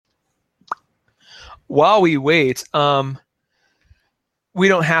While we wait, we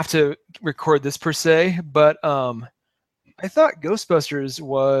don't have to record this per se, but I thought Ghostbusters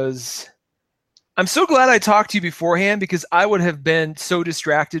was. I'm so glad I talked to you beforehand because I would have been so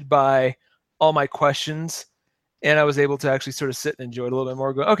distracted by all my questions, and I was able to actually sort of sit and enjoy it a little bit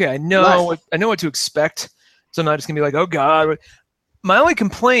more. Go, okay, I know what to expect, so I'm not just gonna be like, oh god. My only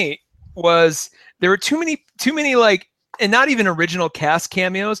complaint was there were too many like, and not even original cast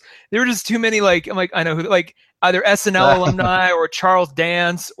cameos. There were just too many like, I'm like, I know who, like either SNL alumni or Charles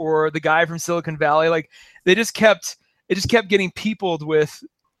Dance or the guy from Silicon Valley. Like it just kept getting peopled with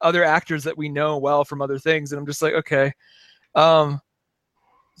other actors that we know well from other things, and I'm just like, okay.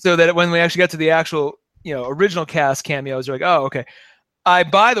 So that when we actually got to the actual, original cast cameos, you're like, oh, okay.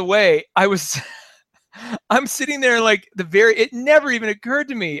 By the way, I'm sitting there like it never even occurred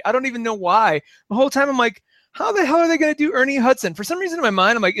to me. I don't even know why. The whole time I'm like, how the hell are they going to do Ernie Hudson? For some reason in my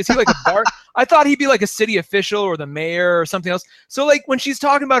mind, I'm like, is he like a bar? I thought he'd be like a city official or the mayor or something else. So like when she's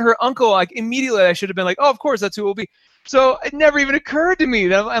talking about her uncle, like immediately I should have been like, oh, of course, that's who it will be. So it never even occurred to me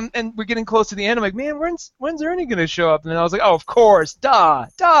that and we're getting close to the end. I'm like, man, when's Ernie going to show up? And then I was like, oh, of course, duh.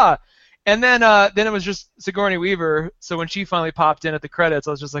 And then it was just Sigourney Weaver. So when she finally popped in at the credits,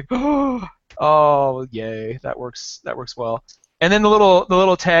 I was just like, oh, yay, that works well. And then the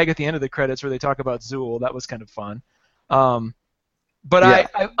little tag at the end of the credits where they talk about Zool, that was kind of fun. But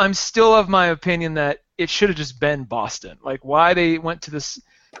yeah. I'm still of my opinion that it should have just been Boston. Like why they went to this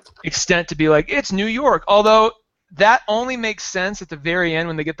extent to be like, it's New York. Although that only makes sense at the very end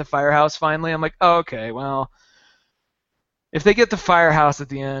when they get the firehouse finally. I'm like, oh, okay, well, if they get the firehouse at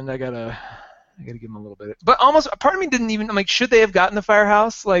the end, I gotta give them a little bit. But almost part of me didn't even. I'm like, should they have gotten the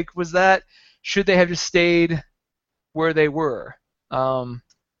firehouse? Like, should they have just stayed where they were?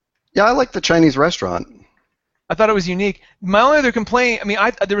 Yeah, I like the Chinese restaurant. I thought it was unique. My only other complaint, I mean,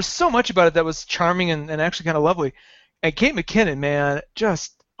 there was so much about it that was charming and actually kind of lovely. And Kate McKinnon, man,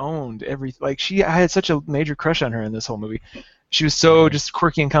 just owned everything. Like I had such a major crush on her in this whole movie. She was so just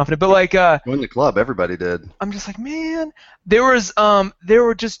quirky and confident. But like, in the club, everybody did. I'm just like, man, there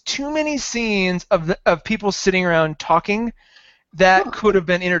were just too many scenes of people sitting around talking that could have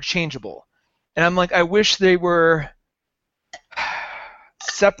been interchangeable. And I'm like, I wish they were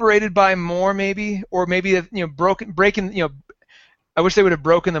separated by more, maybe, or maybe breaking. I wish they would have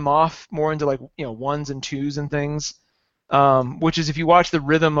broken them off more into like ones and twos and things. Which is if you watch the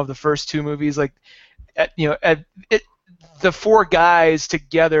rhythm of the first two movies, like, the four guys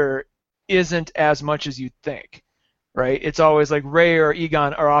together isn't as much as you'd think, right? It's always like Ray or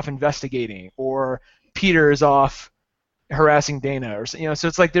Egon are off investigating, or Peter is off harassing Dana, or so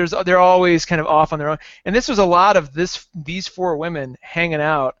it's like they're always kind of off on their own. And this was a lot of these four women hanging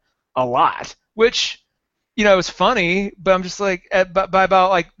out a lot, which it was funny, but I'm just like by about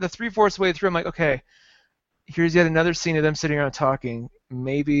like the 3/4 way through, I'm like, okay, here's yet another scene of them sitting around talking.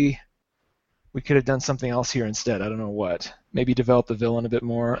 Maybe we could have done something else here instead. I don't know what. Maybe develop the villain a bit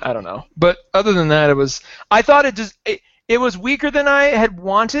more. I don't know. But other than that, I thought it was weaker than I had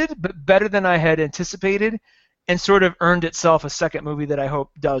wanted, but better than I had anticipated, and sort of earned itself a second movie that I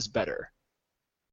hope does better.